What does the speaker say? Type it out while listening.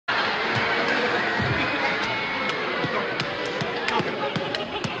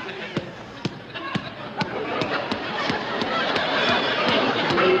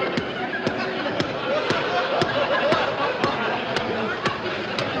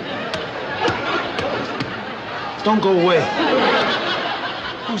Don't go away.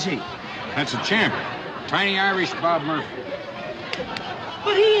 Who's he? That's a champ. Tiny Irish Bob Murphy.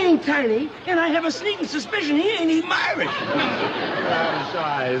 But he ain't tiny, and I have a sneaking suspicion he ain't even Irish. His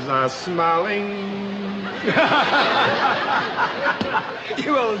eyes are smiling.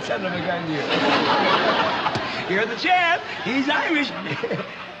 You old son of a gun, you. You're the champ. He's Irish.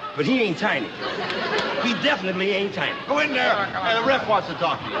 But he ain't tiny. He definitely ain't tiny. Go in there. The ref wants to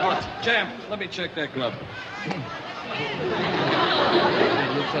talk to you. Champ, let me check that glove. You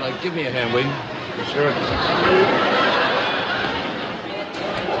fella, give me a hand, will you? Sure.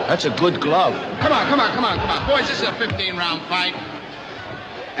 That's a good glove. Come on. Boys, this is a 15-round fight.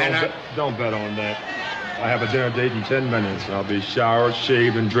 And Don't bet on that. I have a dinner date in 10 minutes. I'll be showered,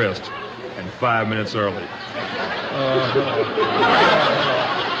 shaved, and dressed. And 5 minutes early.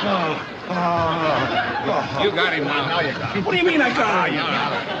 you got him now. Now you got him. What do you mean I got him?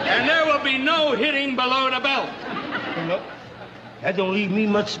 And there will be no hitting below the belt. That don't leave me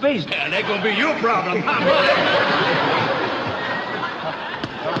much space. Yeah, that gonna be your problem.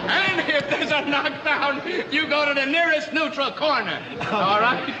 And if there's a knockdown, you go to the nearest neutral corner. All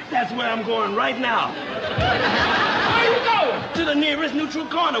right? That's where I'm going right now. Where are you going? To the nearest neutral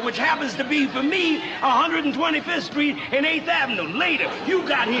corner, which happens to be, for me, 125th Street and 8th Avenue. Later, you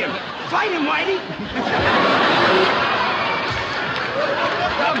got him. Fight him, Whitey.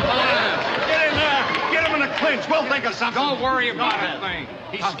 Come on. Get in there. Get him in a clinch. We'll think of something. Don't worry about a thing.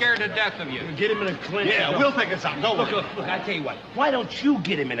 He's scared to death of you. Get him in a clinch. Yeah, we'll think of something. Don't worry. Look, I tell you what. Why don't you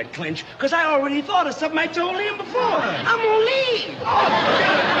get him in a clinch? Because I already thought of something I told him before. I'm gonna leave.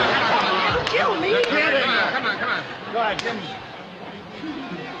 Don't kill me. Come on. Go ahead, Jim.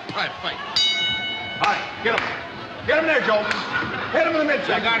 All right, fight. All right, get him. Get him there, Joe. Hit him in the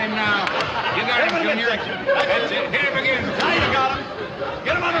midsection. You got him now. You got Hit him him, in the Junior. midsection. That's it. Hit him again. Now you got him.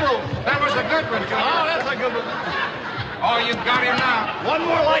 Get him on the roof. That was a good one, Junior. Oh, that's a good one. Oh, you got him now. One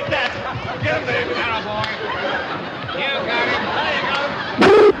more like that. Get him, David. Atta boy. You got him. Now you got him.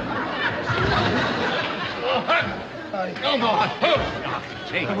 Come on.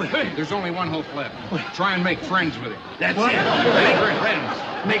 Hey, there's only one hope left. Try and make friends with him. That's Make it.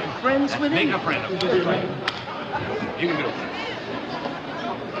 friends. Make friends with Make him? a friend of him. You can do it.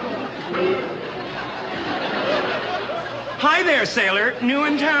 Hi there, sailor. New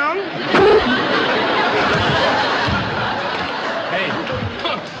in town? Hey,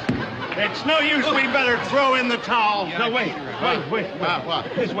 it's no use. We better throw in the towel. Yeah, No, I wait. think you're right. Wait. What?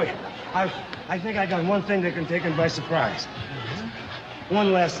 Please wait. I think I got one thing that can take him by surprise.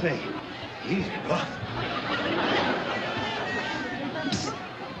 One last thing. Easy, bro.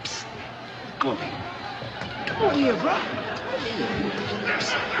 Come on. Come over here, bro.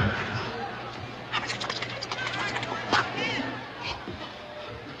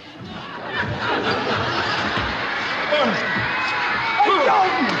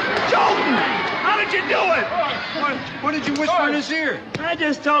 Jordan! How did you do it? What did you whisper in his ear? I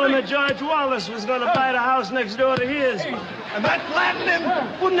just told him that George Wallace was going to buy the house next door to his. And that flattened him.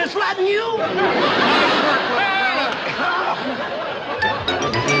 Wouldn't it flatten you? Nice work, little fella.